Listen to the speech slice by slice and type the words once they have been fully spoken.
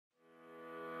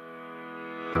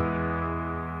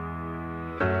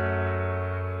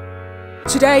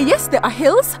Today, yes, there are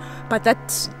hills, but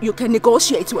that you can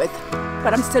negotiate with.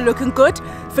 But I'm still looking good,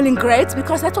 feeling great,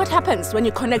 because that's what happens when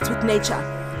you connect with nature.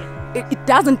 It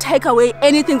doesn't take away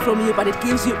anything from you, but it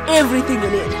gives you everything you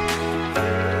need.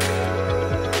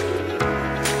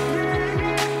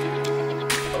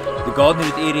 The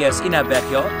garden area is in our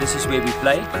backyard. This is where we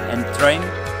play and train.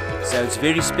 So it's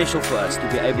very special for us to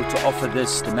be able to offer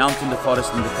this, the mountain, the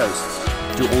forest and the coast,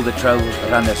 to all the trail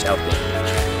runners out there.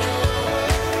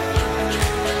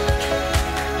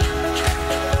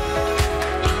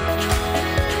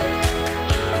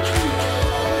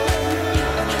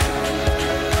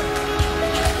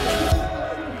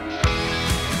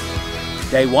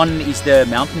 Day one is the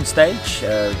mountain stage,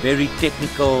 very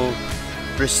technical,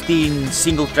 pristine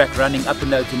single track running up in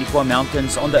the Outeniqua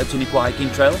mountains on the Outeniqua hiking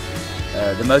trail.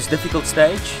 The most difficult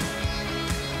stage.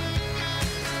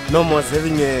 Nom was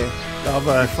having you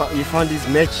found his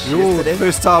match yesterday?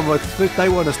 First day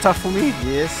one was tough for me.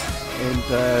 Yes.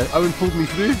 And Owen pulled me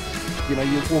through. You know,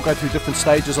 you all go through different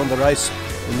stages on the race,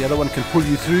 and the other one can pull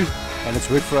you through. And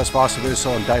it's worked for us vice versa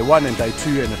on day one and day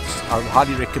two, and I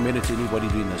highly recommend it to anybody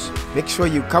doing this. Make sure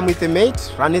you come with a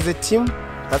mate, run as a team.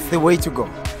 That's the way to go.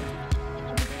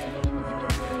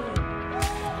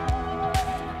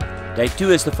 Day two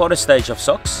is the forest stage of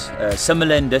socks,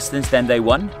 similar in distance than day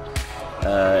one.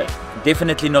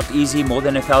 Definitely not easy, more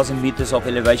than 1,000 meters of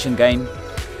elevation gain,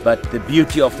 but the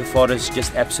beauty of the forest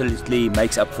just absolutely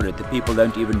makes up for it. The people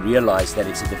don't even realize that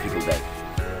it's a difficult day.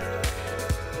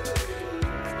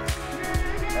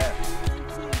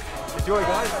 Enjoy,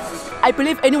 guys. I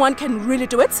believe anyone can really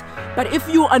do it, but if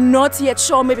you are not yet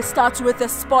sure, maybe start with the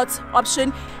sports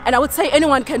option. And I would say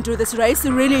anyone can do this race.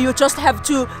 Really, you just have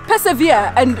to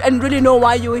persevere and really know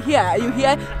why you're here. You're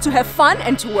here to have fun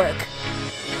and to work.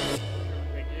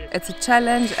 It's a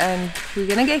challenge and we're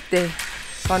gonna get there.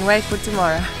 Can't wait for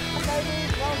tomorrow.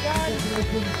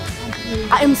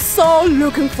 I am so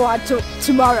looking forward to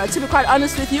tomorrow. To be quite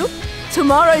honest with you,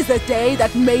 tomorrow is the day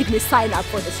that made me sign up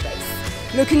for this race.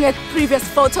 Looking at previous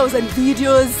photos and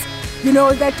videos, you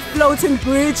know, that floating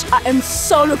bridge, I am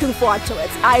so looking forward to it.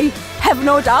 I have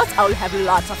no doubt I will have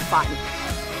lots of fun.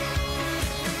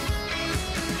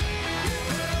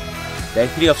 Day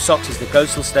three of socks is the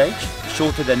coastal stage,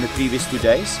 shorter than the previous 2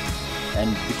 days.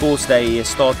 And because they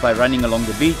start by running along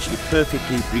the beach, it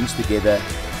perfectly brings together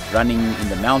running in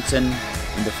the mountain,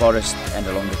 in the forest and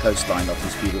along the coastline of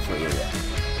this beautiful area.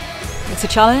 It's a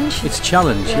challenge? It's a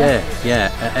challenge,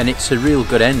 yeah. And it's a real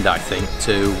good end, I think,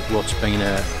 to what's been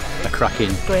a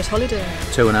cracking great holiday.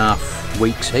 2.5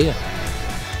 weeks here.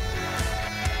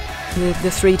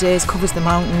 The 3 days covers the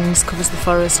mountains, covers the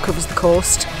forest, covers the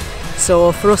coast.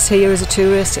 So for us here as a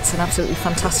tourist, it's an absolutely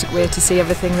fantastic way to see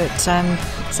everything that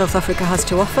South Africa has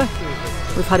to offer.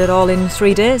 We've had it all in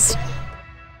 3 days.